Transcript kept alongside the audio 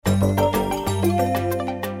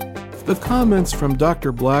The comments from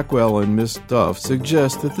Dr. Blackwell and Miss Duff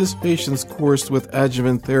suggest that this patient's course with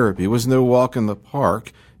adjuvant therapy was no walk in the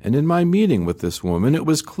park, and in my meeting with this woman, it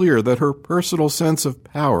was clear that her personal sense of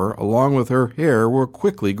power, along with her hair, were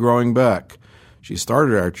quickly growing back. She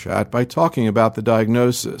started our chat by talking about the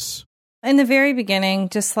diagnosis. In the very beginning,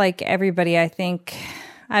 just like everybody, I think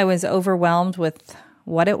I was overwhelmed with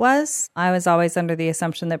what it was. I was always under the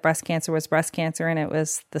assumption that breast cancer was breast cancer, and it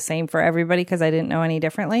was the same for everybody because I didn't know any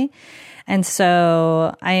differently. And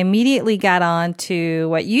so I immediately got on to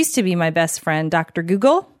what used to be my best friend, Dr.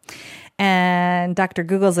 Google. And Dr.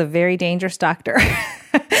 Google's a very dangerous doctor.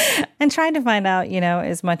 And trying to find out,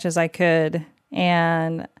 as much as I could.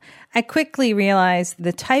 And I quickly realized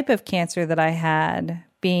the type of cancer that I had,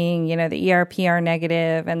 being, the ERPR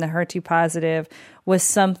negative and the HER2 positive, was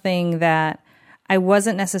something that I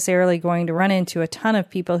wasn't necessarily going to run into a ton of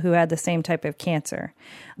people who had the same type of cancer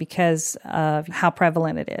because of how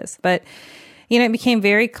prevalent it is. But, it became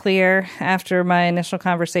very clear after my initial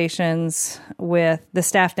conversations with the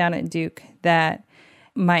staff down at Duke that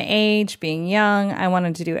my age, being young, I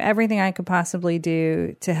wanted to do everything I could possibly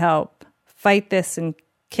do to help fight this and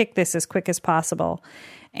kick this as quick as possible.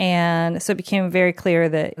 And so it became very clear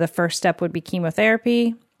that the first step would be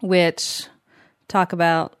chemotherapy, which, talk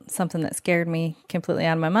about something that scared me completely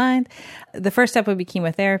out of my mind. The first step would be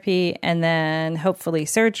chemotherapy, and then hopefully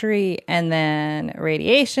surgery, and then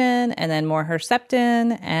radiation, and then more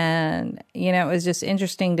Herceptin. And, it was just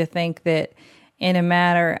interesting to think that in a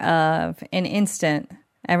matter of an instant,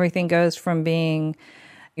 everything goes from being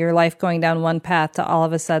your life going down one path to all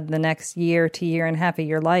of a sudden the next year to year and a half of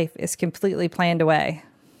your life is completely planned away.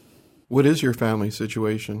 What is your family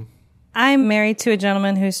situation? I'm married to a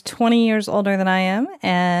gentleman who's 20 years older than I am,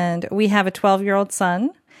 and we have a 12-year-old son,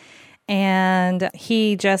 and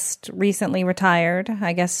he just recently retired,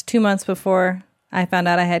 I guess 2 months before I found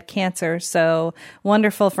out I had cancer. So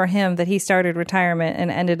wonderful for him that he started retirement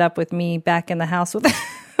and ended up with me back in the house with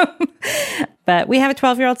him. But we have a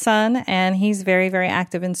 12-year-old son, and he's very, very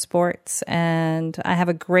active in sports, and I have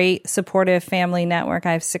a great supportive family network.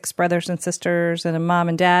 I have 6 brothers and sisters and a mom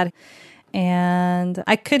and dad. And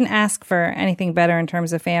I couldn't ask for anything better in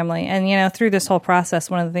terms of family. And, through this whole process,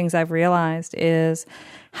 one of the things I've realized is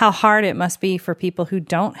how hard it must be for people who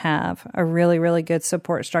don't have a really, really good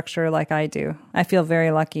support structure like I do. I feel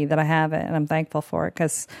very lucky that I have it, and I'm thankful for it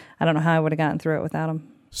because I don't know how I would have gotten through it without them.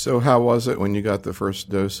 So how was it when you got the first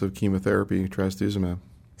dose of chemotherapy, trastuzumab?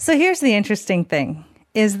 So here's the interesting thing,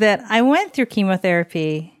 is that I went through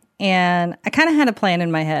chemotherapy and I kind of had a plan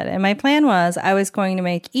in my head. And my plan was I was going to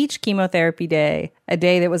make each chemotherapy day a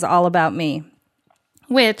day that was all about me,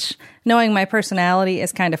 which, knowing my personality,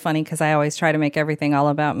 is kind of funny because I always try to make everything all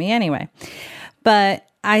about me anyway. But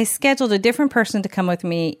I scheduled a different person to come with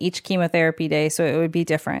me each chemotherapy day so it would be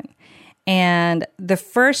different. And the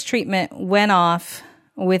first treatment went off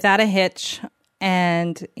without a hitch.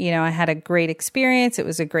 And, I had a great experience. It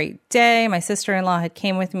was a great day. My sister-in-law had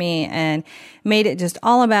came with me and made it just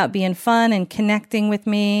all about being fun and connecting with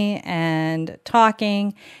me and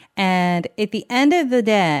talking. And at the end of the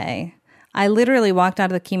day, I literally walked out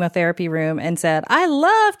of the chemotherapy room and said, I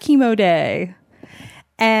love chemo day.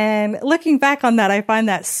 And looking back on that, I find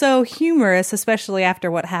that so humorous, especially after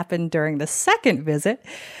what happened during the second visit.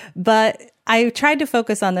 But I tried to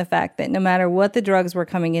focus on the fact that no matter what the drugs were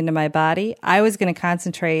coming into my body, I was going to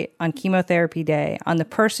concentrate on chemotherapy day, on the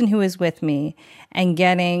person who was with me, and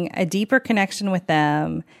getting a deeper connection with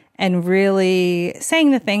them and really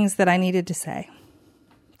saying the things that I needed to say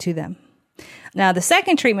to them. Now, the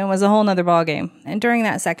second treatment was a whole nother ballgame. And during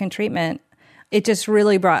that second treatment, it just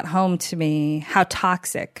really brought home to me how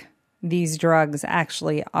toxic these drugs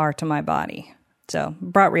actually are to my body. So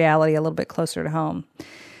brought reality a little bit closer to home.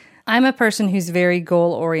 I'm a person who's very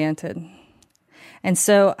goal-oriented. And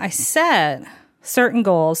so I set certain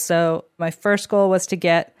goals. So my first goal was to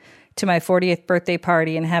get to my 40th birthday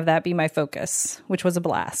party and have that be my focus, which was a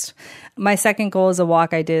blast. My second goal is a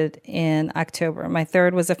walk I did in October. My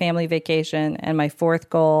third was a family vacation. And my fourth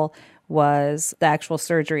goal was the actual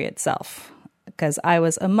surgery itself, because I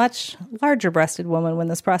was a much larger breasted woman when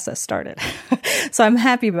this process started. So I'm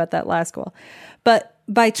happy about that last goal. But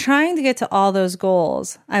by trying to get to all those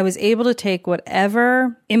goals, I was able to take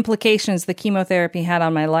whatever implications the chemotherapy had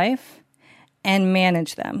on my life and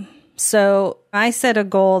manage them. So I set a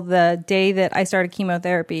goal the day that I started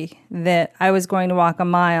chemotherapy that I was going to walk a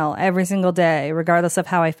mile every single day, regardless of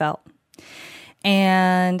how I felt.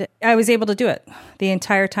 And I was able to do it the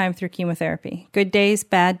entire time through chemotherapy. Good days,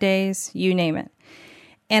 bad days, you name it.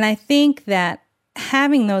 And I think that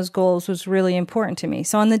having those goals was really important to me.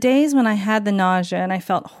 So on the days when I had the nausea and I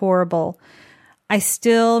felt horrible, I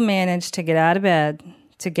still managed to get out of bed,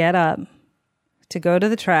 to get up, to go to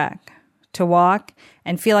the track, to walk,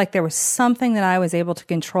 and feel like there was something that I was able to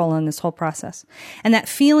control in this whole process. And that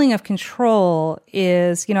feeling of control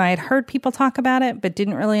is, I had heard people talk about it, but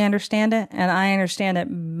didn't really understand it. And I understand it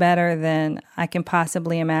better than I can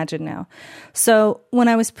possibly imagine now. So when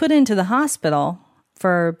I was put into the hospital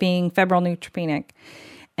for being febrile neutropenic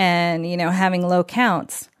and, having low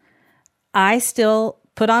counts, I still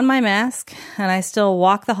put on my mask and I still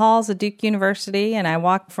walk the halls of Duke University, and I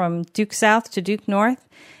walked from Duke South to Duke North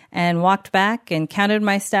and walked back and counted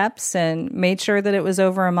my steps and made sure that it was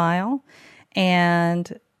over a mile.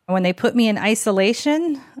 And when they put me in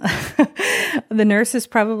isolation, the nurses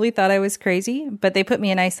probably thought I was crazy, but they put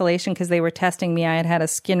me in isolation because they were testing me. I had had a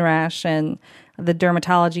skin rash and the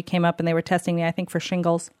dermatology came up and they were testing me, I think, for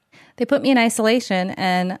shingles. They put me in isolation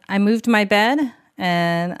and I moved my bed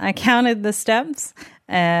and I counted the steps.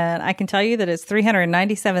 And I can tell you that it's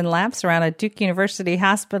 397 laps around a Duke University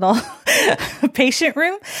hospital patient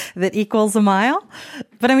room that equals a mile.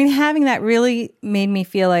 But having that really made me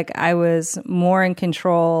feel like I was more in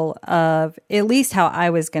control of at least how I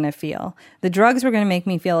was going to feel. The drugs were going to make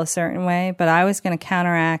me feel a certain way, but I was going to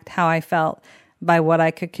counteract how I felt by what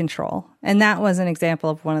I could control. And that was an example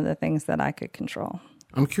of one of the things that I could control.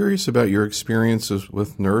 I'm curious about your experiences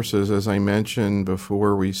with nurses. As I mentioned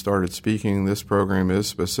before we started speaking, this program is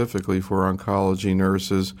specifically for oncology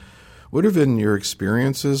nurses. What have been your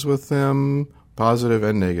experiences with them, positive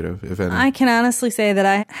and negative, if any? I can honestly say that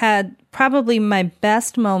I had probably my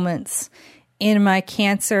best moments in my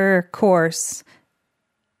cancer course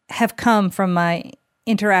have come from my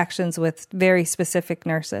interactions with very specific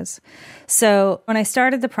nurses. So when I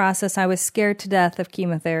started the process, I was scared to death of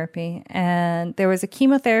chemotherapy. And there was a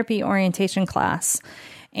chemotherapy orientation class.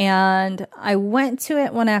 And I went to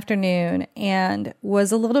it one afternoon and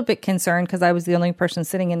was a little bit concerned because I was the only person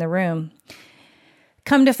sitting in the room.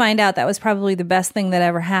 Come to find out, that was probably the best thing that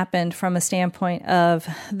ever happened from a standpoint of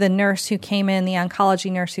the nurse who came in, the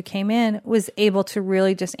oncology nurse who came in, was able to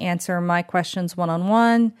really just answer my questions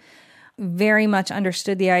one-on-one, very much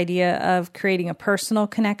understood the idea of creating a personal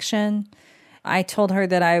connection. I told her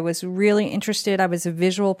that I was really interested. I was a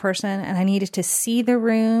visual person and I needed to see the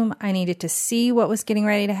room. I needed to see what was getting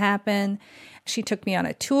ready to happen. She took me on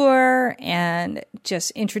a tour and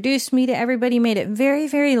just introduced me to everybody, made it very,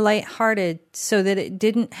 very lighthearted so that it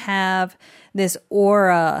didn't have this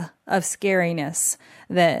aura of scariness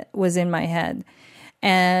that was in my head.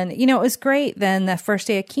 And, it was great then the first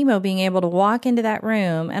day of chemo being able to walk into that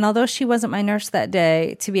room. And although she wasn't my nurse that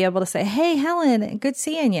day, to be able to say, "Hey, Helen, good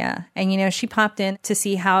seeing you." And, she popped in to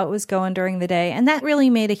see how it was going during the day. And that really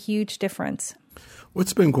made a huge difference.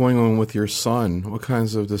 What's been going on with your son? What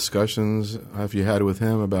kinds of discussions have you had with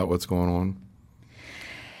him about what's going on?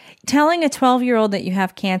 Telling a 12-year-old that you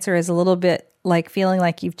have cancer is a little bit like feeling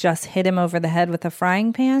like you've just hit him over the head with a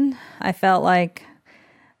frying pan. I felt like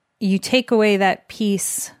you take away that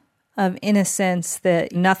piece of innocence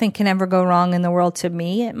that nothing can ever go wrong in the world to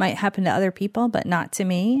me. It might happen to other people, but not to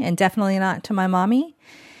me, and definitely not to my mommy.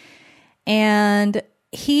 And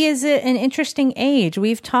he is at an interesting age.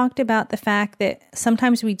 We've talked about the fact that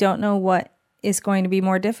sometimes we don't know what is going to be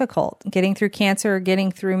more difficult, getting through cancer or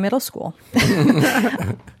getting through middle school.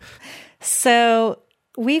 So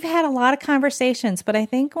we've had a lot of conversations, but I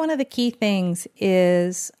think one of the key things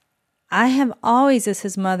is I have always, as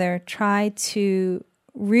his mother, tried to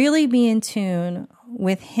really be in tune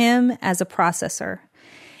with him as a processor.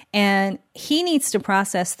 And he needs to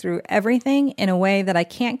process through everything in a way that I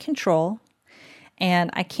can't control and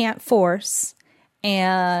I can't force.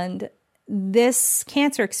 And this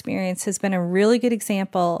cancer experience has been a really good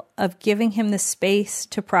example of giving him the space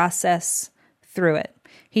to process through it.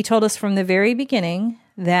 He told us from the very beginning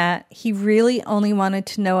that he really only wanted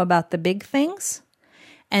to know about the big things,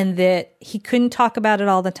 and that he couldn't talk about it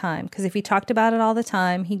all the time, because if he talked about it all the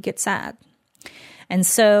time, he'd get sad. And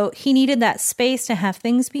so he needed that space to have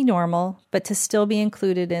things be normal, but to still be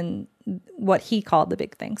included in what he called the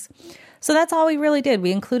big things. So that's all we really did.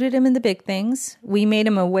 We included him in the big things. We made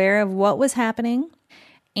him aware of what was happening.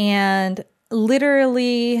 And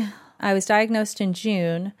literally, I was diagnosed in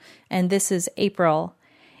June, and this is April.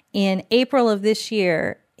 In April of this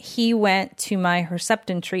year, he went to my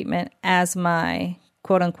Herceptin treatment as my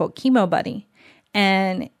quote-unquote chemo buddy.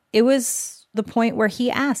 And it was the point where he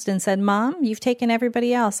asked and said, "Mom, you've taken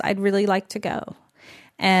everybody else. I'd really like to go."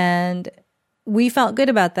 And we felt good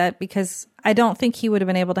about that because I don't think he would have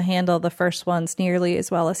been able to handle the first ones nearly as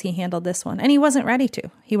well as he handled this one. And he wasn't ready to.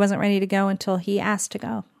 He wasn't ready to go until he asked to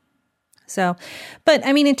go. So, but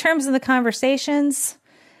in terms of the conversations,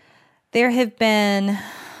 there have been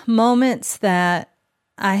moments that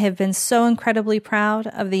I have been so incredibly proud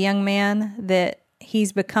of the young man that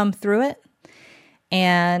he's become through it.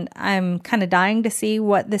 And I'm kind of dying to see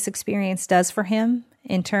what this experience does for him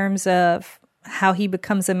in terms of how he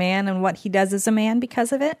becomes a man and what he does as a man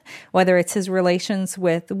because of it, whether it's his relations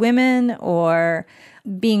with women or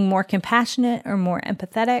being more compassionate or more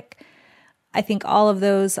empathetic. I think all of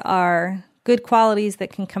those are good qualities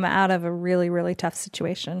that can come out of a really, really tough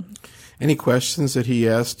situation. Any questions that he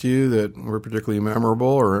asked you that were particularly memorable?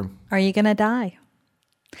 Or are you going to die?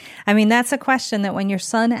 I mean, that's a question that when your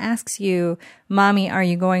son asks you, Mommy, are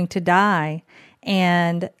you going to die?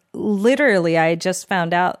 And literally, I just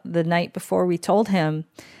found out the night before we told him,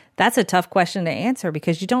 that's a tough question to answer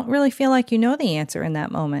because you don't really feel like you know the answer in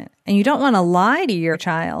that moment. And you don't want to lie to your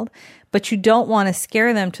child, but you don't want to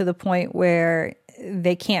scare them to the point where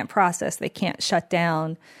they can't process, they can't shut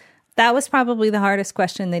down. That was probably the hardest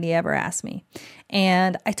question that he ever asked me.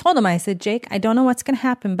 And I told him, I said, Jake, I don't know what's going to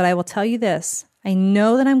happen, but I will tell you this. I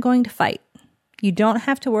know that I'm going to fight. You don't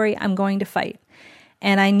have to worry. I'm going to fight.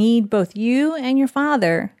 And I need both you and your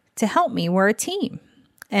father to help me. We're a team.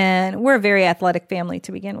 And we're a very athletic family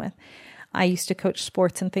to begin with. I used to coach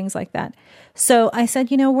sports and things like that. So I said,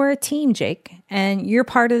 we're a team, Jake, and you're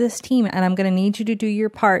part of this team, and I'm going to need you to do your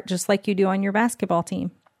part just like you do on your basketball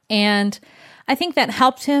team. And I think that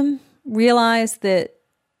helped him realize that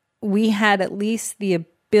we had at least the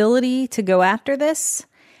ability to go after this.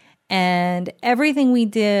 And everything we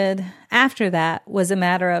did after that was a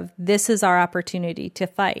matter of this is our opportunity to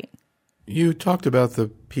fight. You talked about the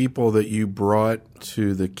people that you brought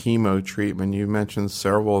to the chemo treatment. You mentioned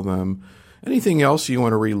several of them. Anything else you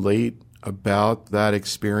want to relate about that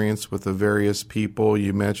experience with the various people?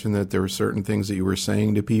 You mentioned that there were certain things that you were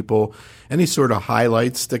saying to people. Any sort of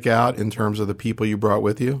highlights stick out in terms of the people you brought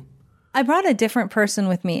with you? I brought a different person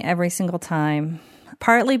with me every single time.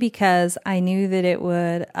 Partly because I knew that it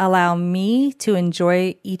would allow me to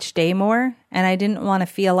enjoy each day more, and I didn't want to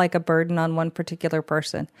feel like a burden on one particular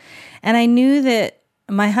person. And I knew that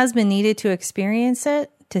my husband needed to experience it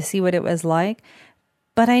to see what it was like,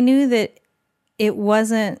 but I knew that it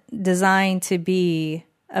wasn't designed to be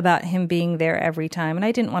about him being there every time, and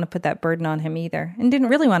I didn't want to put that burden on him either, and didn't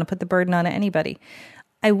really want to put the burden on anybody.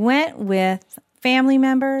 I went with family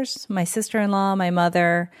members, my sister-in-law, my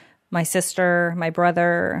mother, my sister, my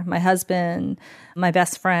brother, my husband, my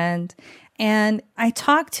best friend. And I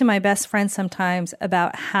talk to my best friend sometimes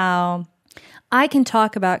about how I can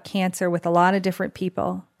talk about cancer with a lot of different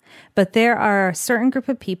people, but there are a certain group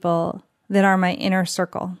of people that are my inner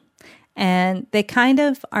circle. And they kind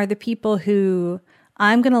of are the people who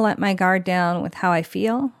I'm going to let my guard down with how I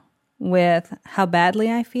feel, with how badly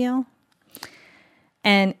I feel.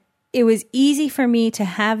 And it was easy for me to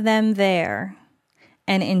have them there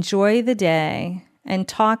and enjoy the day and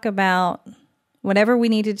talk about whatever we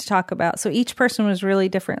needed to talk about. So each person was really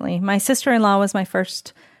differently. My sister-in-law was my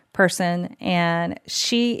first person, and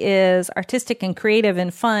she is artistic and creative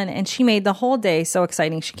and fun, and she made the whole day so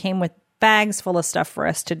exciting. She came with bags full of stuff for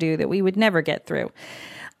us to do that we would never get through.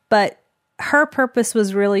 But her purpose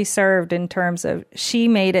was really served in terms of she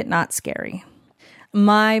made it not scary.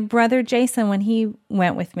 My brother Jason, when he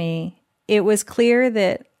went with me, it was clear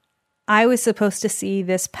that I was supposed to see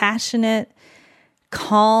this passionate,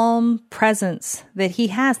 calm presence that he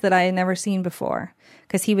has that I had never seen before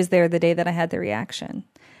because he was there the day that I had the reaction.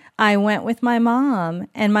 I went with my mom,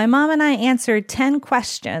 and my mom and I answered 10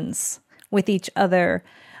 questions with each other.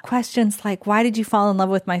 Questions like, why did you fall in love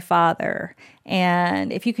with my father?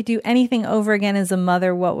 And if you could do anything over again as a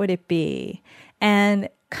mother, what would it be? And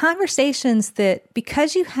conversations that,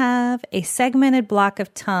 because you have a segmented block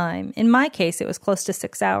of time, in my case, it was close to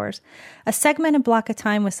 6 hours, a segmented block of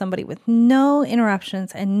time with somebody with no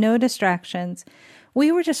interruptions and no distractions,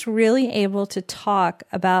 we were just really able to talk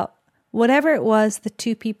about whatever it was the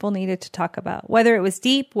two people needed to talk about, whether it was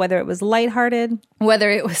deep, whether it was lighthearted, whether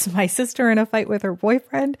it was my sister in a fight with her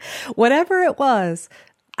boyfriend, whatever it was.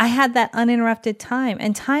 I had that uninterrupted time.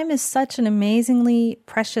 And time is such an amazingly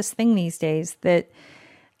precious thing these days that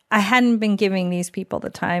I hadn't been giving these people the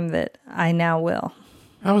time that I now will.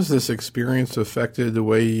 How has this experience affected the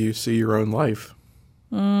way you see your own life?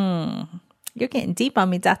 You're getting deep on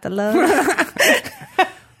me, Dr. Love.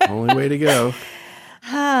 Only way to go.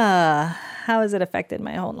 How has it affected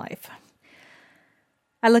my whole life?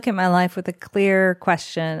 I look at my life with a clear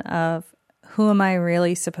question of, who am I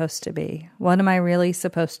really supposed to be? What am I really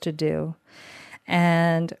supposed to do?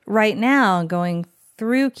 And right now, going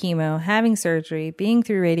through chemo, having surgery, being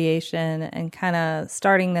through radiation, and kind of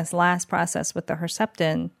starting this last process with the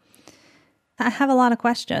Herceptin, I have a lot of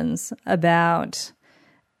questions about,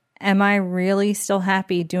 am I really still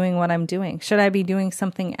happy doing what I'm doing? Should I be doing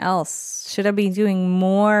something else? Should I be doing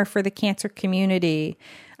more for the cancer community?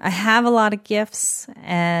 I have a lot of gifts,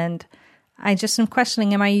 and I just am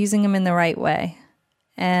questioning, am I using them in the right way?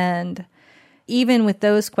 And even with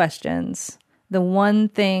those questions, the one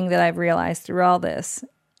thing that I've realized through all this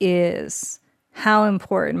is how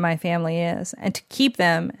important my family is, and to keep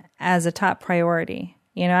them as a top priority.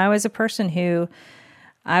 You know, I was a person who,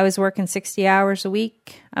 I was working 60 hours a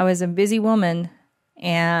week. I was a busy woman,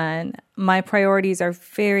 and my priorities are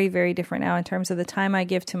very, very different now in terms of the time I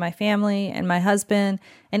give to my family and my husband,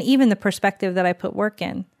 and even the perspective that I put work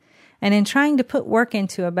in. And in trying to put work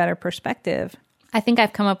into a better perspective, I think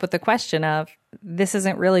I've come up with the question of, this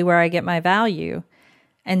isn't really where I get my value.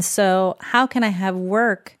 And so how can I have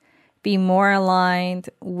work be more aligned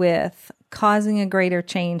with causing a greater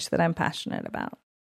change that I'm passionate about?